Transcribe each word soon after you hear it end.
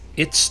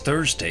It's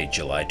Thursday,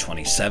 July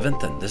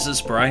 27th, and this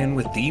is Brian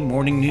with The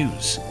Morning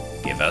News.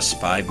 Give us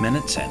 5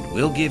 minutes and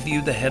we'll give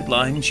you the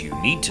headlines you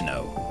need to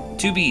know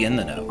to be in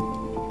the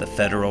know. The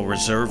Federal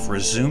Reserve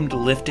resumed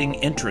lifting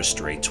interest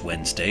rates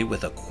Wednesday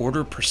with a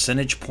 0.25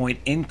 percentage point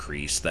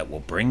increase that will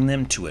bring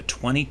them to a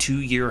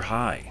 22-year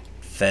high.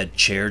 Fed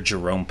Chair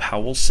Jerome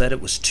Powell said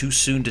it was too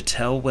soon to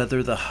tell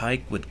whether the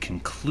hike would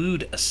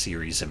conclude a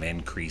series of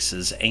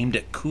increases aimed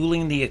at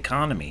cooling the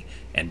economy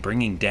and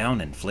bringing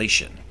down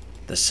inflation.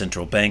 The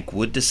central bank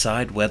would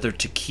decide whether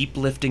to keep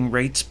lifting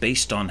rates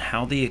based on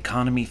how the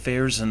economy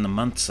fares in the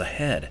months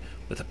ahead,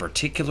 with a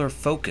particular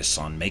focus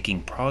on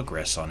making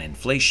progress on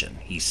inflation,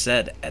 he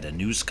said at a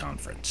news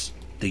conference.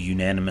 The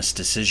unanimous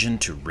decision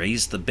to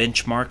raise the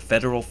benchmark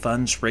federal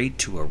funds rate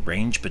to a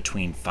range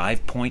between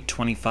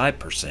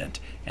 5.25%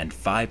 and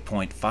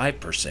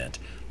 5.5%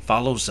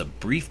 follows a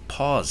brief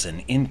pause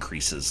in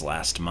increases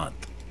last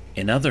month.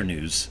 In other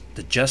news,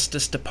 the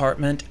Justice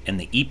Department and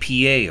the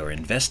EPA are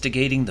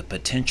investigating the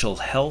potential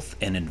health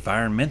and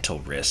environmental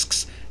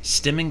risks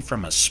stemming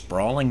from a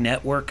sprawling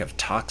network of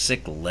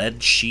toxic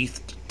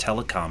lead-sheathed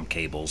telecom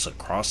cables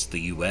across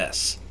the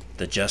U.S.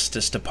 The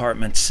Justice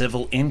Department's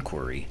civil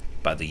inquiry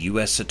by the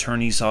U.S.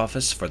 Attorney's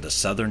Office for the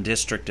Southern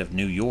District of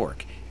New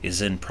York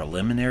is in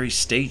preliminary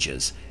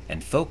stages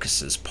and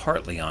focuses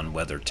partly on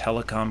whether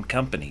telecom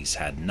companies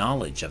had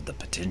knowledge of the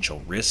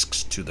potential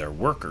risks to their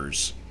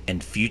workers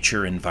and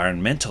future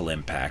environmental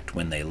impact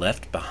when they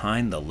left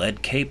behind the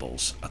lead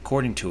cables,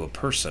 according to a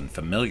person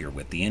familiar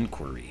with the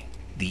inquiry.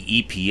 The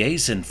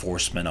EPA's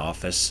enforcement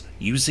office,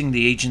 using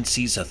the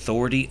agency's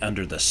authority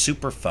under the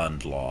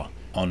Superfund law,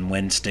 on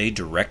Wednesday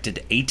directed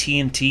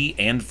AT&T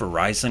and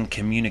Verizon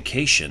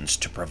Communications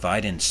to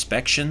provide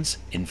inspections,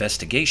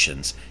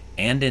 investigations,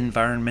 and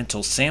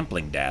environmental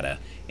sampling data,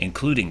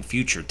 including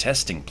future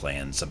testing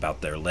plans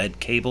about their lead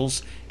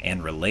cables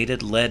and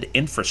related lead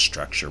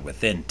infrastructure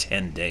within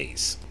 10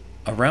 days.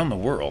 Around the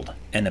world,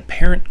 an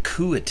apparent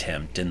coup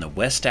attempt in the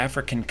West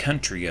African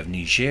country of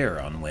Niger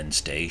on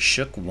Wednesday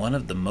shook one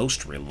of the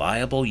most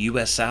reliable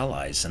U.S.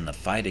 allies in the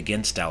fight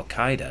against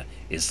Al-Qaeda,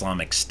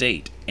 Islamic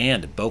State,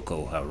 and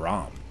Boko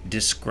Haram.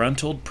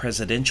 Disgruntled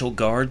presidential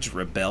guards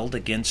rebelled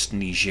against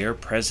Niger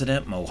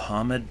President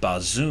Mohamed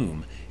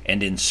Bazoum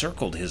and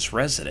encircled his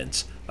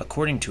residence,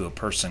 according to a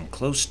person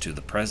close to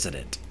the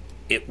president.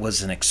 It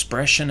was an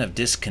expression of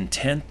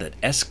discontent that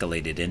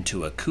escalated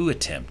into a coup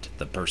attempt,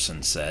 the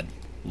person said.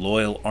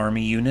 Loyal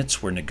army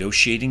units were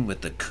negotiating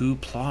with the coup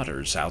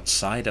plotters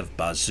outside of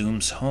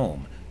Bazoum's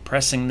home,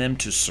 pressing them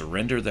to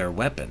surrender their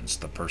weapons,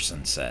 the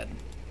person said.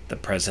 The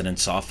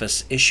president's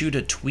office issued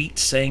a tweet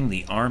saying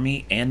the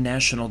Army and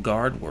National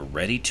Guard were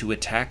ready to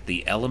attack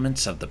the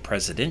elements of the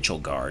Presidential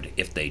Guard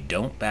if they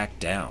don't back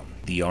down.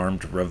 The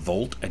armed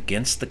revolt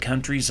against the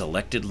country's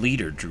elected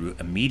leader drew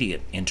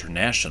immediate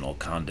international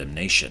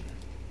condemnation.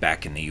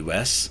 Back in the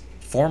U.S.,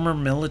 former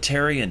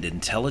military and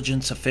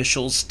intelligence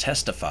officials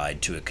testified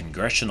to a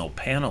congressional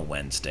panel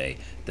Wednesday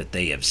that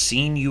they have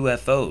seen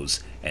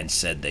UFOs and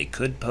said they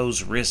could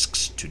pose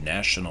risks to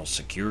national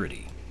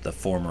security. The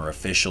former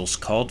officials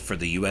called for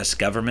the U.S.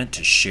 government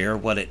to share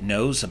what it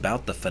knows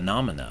about the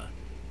phenomena.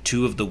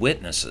 Two of the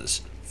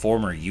witnesses,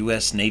 former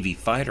U.S. Navy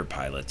fighter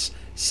pilots,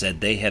 said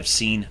they have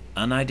seen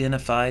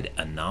unidentified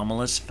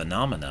anomalous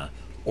phenomena,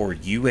 or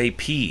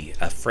UAP,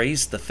 a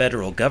phrase the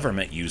federal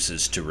government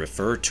uses to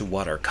refer to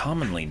what are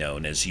commonly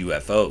known as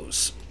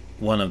UFOs.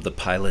 One of the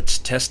pilots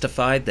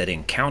testified that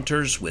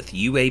encounters with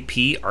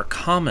UAP are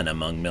common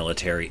among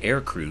military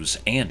aircrews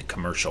and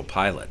commercial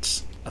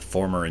pilots. A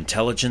former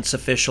intelligence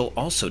official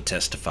also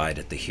testified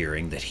at the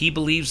hearing that he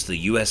believes the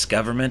U.S.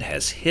 government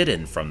has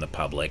hidden from the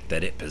public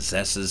that it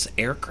possesses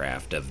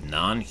aircraft of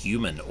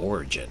non-human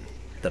origin.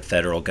 The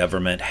federal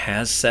government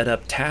has set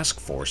up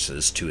task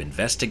forces to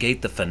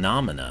investigate the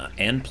phenomena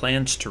and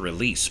plans to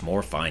release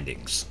more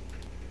findings.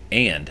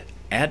 And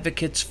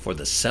advocates for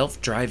the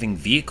self-driving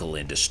vehicle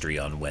industry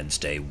on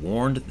Wednesday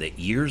warned that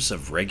years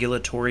of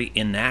regulatory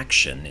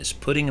inaction is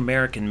putting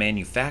American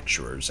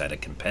manufacturers at a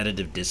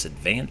competitive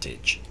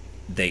disadvantage.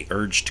 They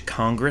urged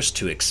Congress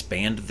to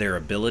expand their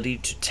ability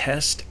to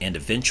test and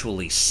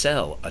eventually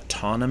sell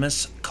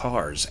autonomous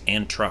cars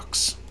and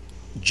trucks.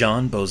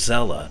 John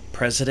Bozella,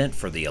 president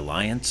for the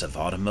Alliance of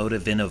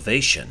Automotive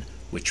Innovation,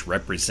 which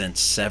represents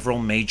several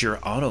major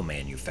auto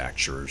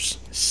manufacturers,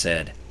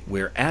 said,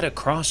 "We're at a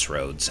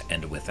crossroads,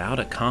 and without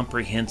a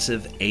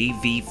comprehensive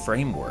AV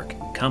framework,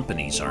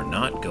 companies are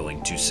not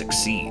going to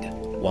succeed."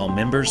 While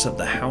members of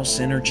the House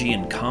Energy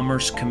and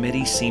Commerce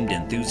Committee seemed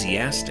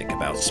enthusiastic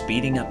about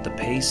speeding up the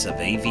pace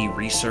of AV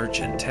research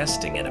and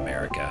testing in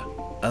America,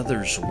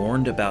 others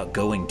warned about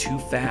going too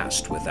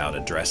fast without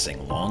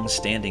addressing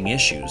long-standing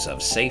issues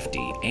of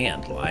safety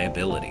and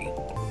liability.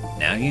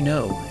 Now you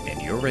know,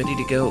 and you're ready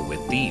to go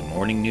with The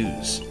Morning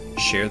News.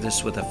 Share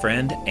this with a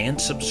friend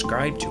and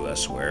subscribe to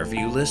us wherever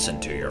you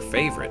listen to your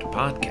favorite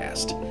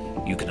podcast.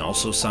 You can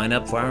also sign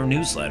up for our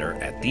newsletter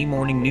at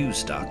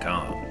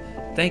themorningnews.com.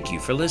 Thank you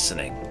for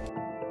listening.